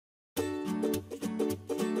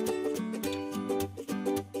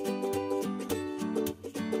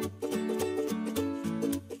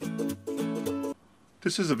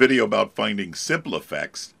This is a video about finding simple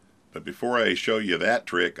effects, but before I show you that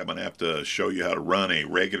trick, I'm going to have to show you how to run a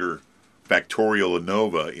regular Factorial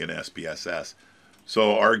Anova in SPSS.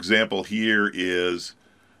 So our example here is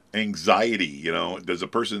anxiety. You know, does a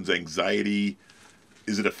person's anxiety,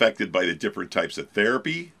 is it affected by the different types of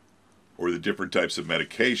therapy or the different types of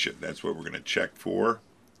medication? That's what we're going to check for.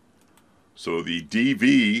 So the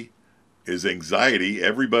DV is anxiety.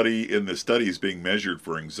 Everybody in the study is being measured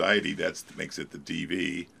for anxiety. That makes it the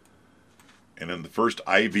DV. And then the first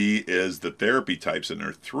IV is the therapy types, and there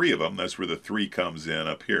are 3 of them. That's where the 3 comes in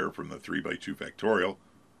up here from the 3×2 factorial.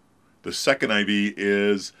 The second IV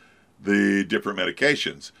is the different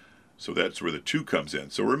medications. So that's where the 2 comes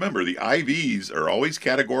in. So remember, the IVs are always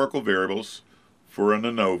categorical variables for an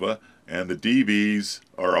ANOVA, and the DVs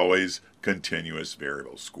are always continuous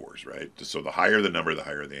variable scores, right? So the higher the number, the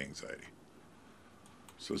higher the anxiety.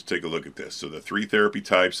 So let's take a look at this. So the 3 therapy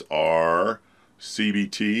types are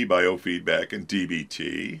CBT, biofeedback, and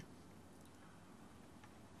DBT.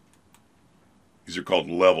 These are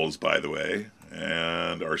called levels, by the way.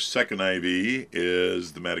 And our second IV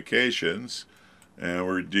is the medications. And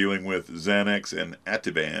we're dealing with Xanax and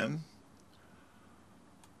Ativan.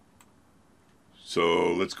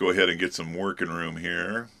 So let's go ahead and get some working room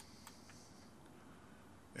here.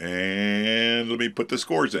 And let me put the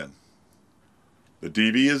scores in. The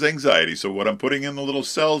DV is anxiety, so what I'm putting in the little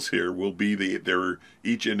cells here will be their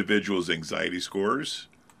each individual's anxiety scores.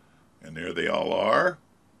 And there they all are.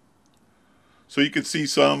 So you can see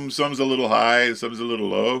some's a little high, some's a little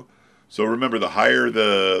low. So remember, the higher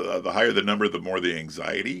the number, the more the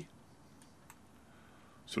anxiety.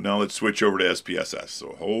 So now let's switch over to SPSS.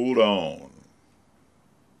 So hold on.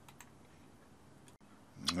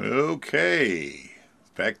 Okay,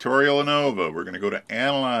 Factorial Anova. We're going to go to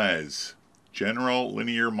Analyze, General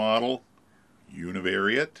Linear Model,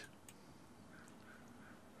 Univariate.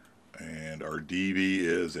 And our DV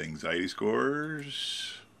is anxiety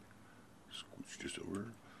scores. Scooch just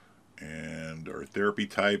over. And our therapy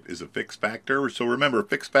type is a fixed factor. So remember,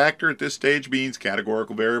 fixed factor at this stage means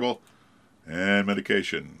categorical variable. And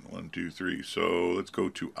medication, 1, 2, 3. So let's go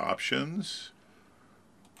to options.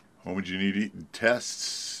 Homogeneity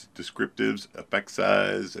tests, descriptives, effect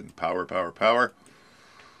size, and power.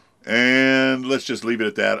 And let's just leave it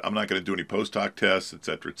at that. I'm not going to do any post-hoc tests,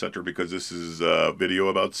 etc., because this is a video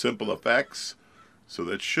about simple effects. So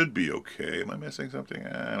that should be okay. Am I missing something?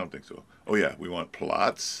 I don't think so. Oh yeah, we want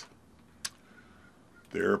plots.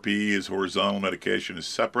 Therapy is horizontal, medication is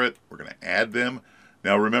separate. We're going to add them.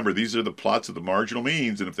 Now remember, these are the plots of the marginal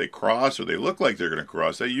means, and if they cross or they look like they're going to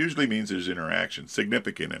cross, that usually means there's interaction,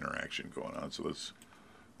 significant interaction going on. So let's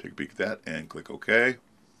take a peek at that and click OK.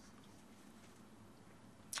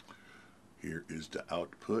 Here is the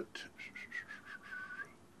output.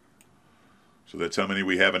 So that's how many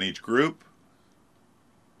we have in each group.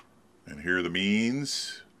 And here are the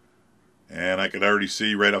means. And I could already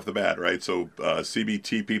see right off the bat, right? So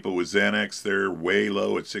CBT people with Xanax, they're way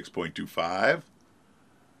low at 6.25.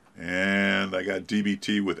 And I got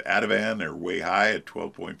DBT with Ativan, they're way high at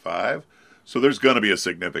 12.5. So there's going to be a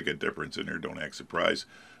significant difference in there, don't act surprised.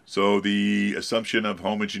 So the assumption of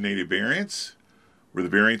homogeneity variance, where the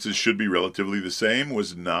variances should be relatively the same,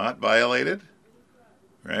 was not violated,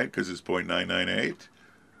 right? Because it's 0.998.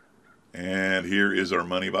 And here is our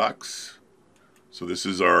money box. So this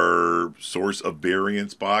is our source of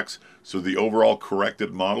variance box. So the overall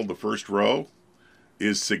corrected model, the first row,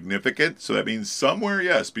 is significant. So that means somewhere,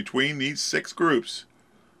 yes, between these 6 groups,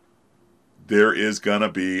 there is going to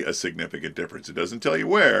be a significant difference. It doesn't tell you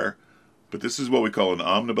where, but this is what we call an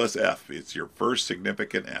omnibus F. It's your first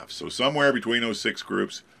significant F. So somewhere between those 6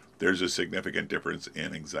 groups, there's a significant difference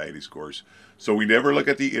in anxiety scores. So we never look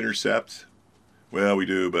at the intercept. Well, we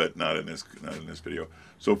do, but not in this video.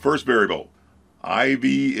 So first variable, IV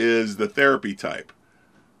is the therapy type.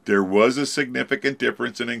 There was a significant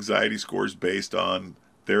difference in anxiety scores based on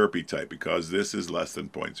therapy type because this is less than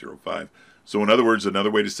 0.05. So in other words, another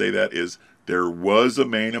way to say that is there was a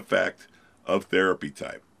main effect of therapy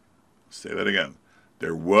type. Say that again.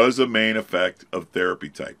 There was a main effect of therapy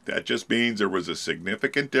type. That just means there was a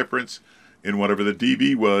significant difference in whatever the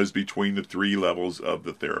DV was between the 3 levels of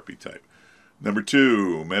the therapy type. Number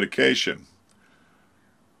 2, medication.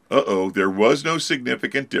 There was no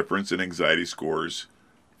significant difference in anxiety scores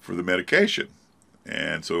for the medication.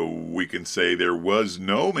 And so we can say there was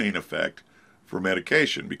no main effect for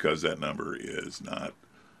medication because that number is not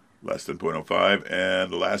less than 0.05.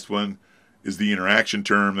 And the last one is the interaction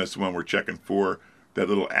term. That's the one we're checking for. That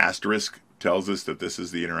little asterisk tells us that this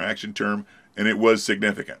is the interaction term, and it was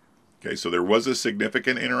significant. Okay, so there was a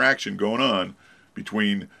significant interaction going on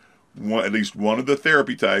between at least one of the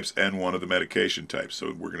therapy types and one of the medication types.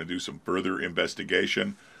 So we're going to do some further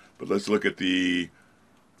investigation. But let's look at the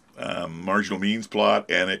marginal means plot,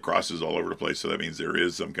 and it crosses all over the place. So that means there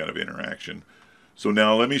is some kind of interaction. So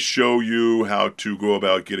now let me show you how to go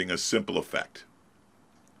about getting a simple effect.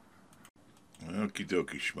 Okie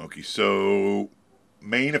dokie schmoky. So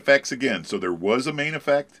main effects again. So there was a main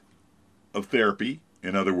effect of therapy.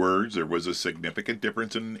 In other words, there was a significant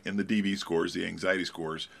difference in the DV scores, the anxiety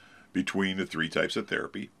scores, between the three types of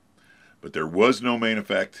therapy. But there was no main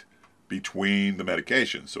effect between the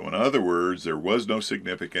medications. So in other words, there was no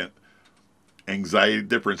significant anxiety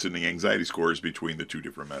difference in the anxiety scores between the two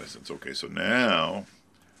different medicines. Okay, so now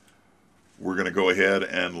we're going to go ahead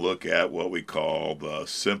and look at what we call the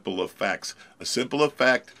simple effects. A simple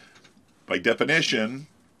effect, by definition,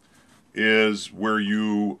 is where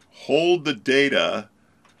you hold the data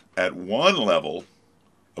at one level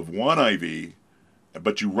of one IV,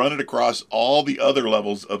 but you run it across all the other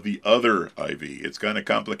levels of the other IV. It's kind of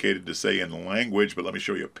complicated to say in language, but let me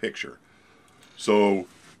show you a picture. So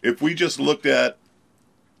if we just looked at,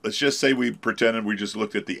 let's just say we pretended we just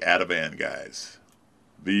looked at the Ativan guys,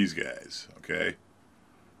 these guys, okay?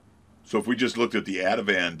 So if we just looked at the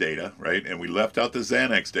Ativan data, right, and we left out the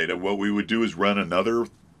Xanax data, what we would do is run another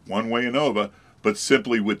one-way ANOVA, but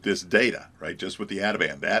simply with this data, right, just with the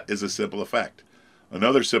Ativan. That is a simple effect.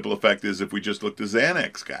 Another simple effect is if we just looked at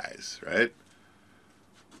Xanax guys, right?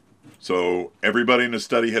 So everybody in the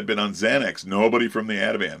study had been on Xanax, nobody from the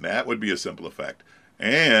Ativan. That would be a simple effect.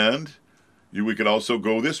 And we could also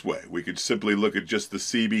go this way. We could simply look at just the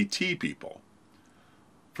CBT people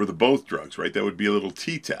for the both drugs, right? That would be a little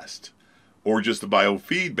t-test. Or just the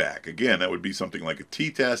biofeedback. Again, that would be something like a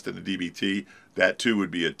t-test and a DBT. That too would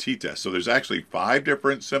be a t-test. So there's actually 5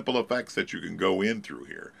 different simple effects that you can go in through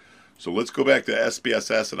here. So let's go back to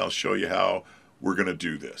SPSS and I'll show you how we're going to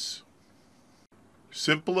do this.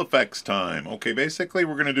 Simple effects time. Okay, basically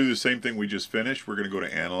we're going to do the same thing we just finished. We're going to go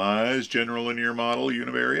to Analyze, General Linear Model,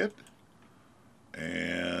 Univariate.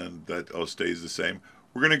 And that all stays the same.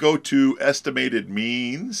 We're going to go to Estimated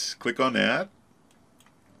Means. Click on that.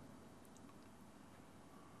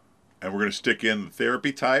 And we're going to stick in the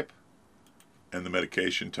therapy type and the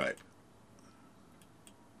medication type.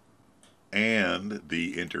 And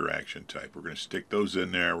the interaction type. We're going to stick those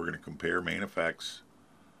in there. We're going to compare main effects.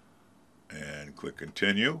 And click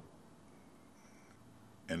Continue.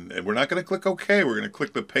 And we're not going to click OK. We're going to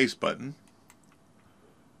click the Paste button.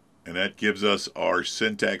 And that gives us our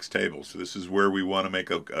syntax table. So this is where we want to make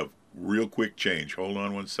a real quick change. Hold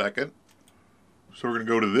on one second. So we're going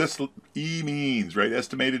to go to this E-means, right?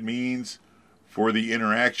 Estimated means for the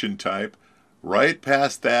interaction type. Right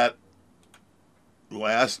past that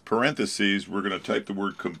last parentheses, we're going to type the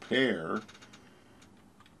word compare.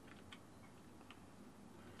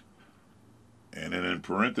 And then in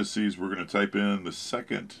parentheses, we're going to type in the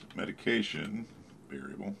second medication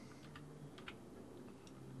variable.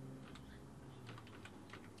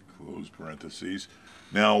 Close parentheses.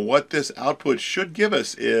 Now, what this output should give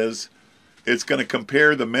us is it's going to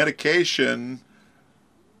compare the medication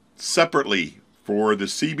separately for the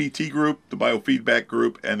CBT group, the biofeedback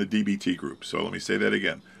group, and the DBT group. So let me say that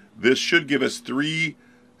again. This should give us 3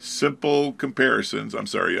 simple comparisons,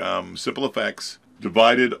 simple effects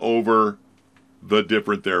divided over the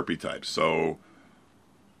different therapy types. So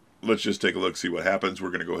let's just take a look, see what happens. We're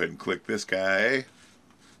going to go ahead and click this guy.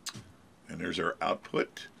 And there's our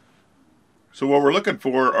output. So what we're looking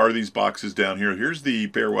for are these boxes down here. Here's the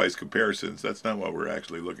pairwise comparisons. That's not what we're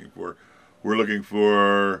actually looking for. We're looking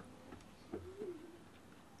for,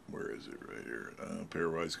 where is it right here?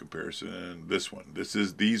 Pairwise comparison. This one.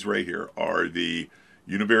 These right here are the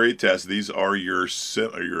univariate tests. These are your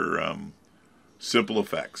simple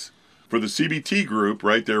effects. For the CBT group,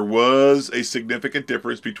 right, there was a significant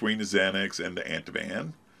difference between the Xanax and the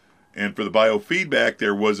Ativan. And for the biofeedback,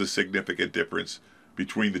 there was a significant difference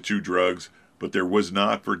between the 2 drugs, but there was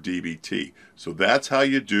not for DBT. So that's how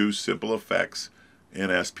you do simple effects in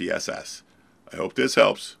SPSS. I hope this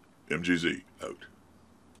helps. MGZ, out.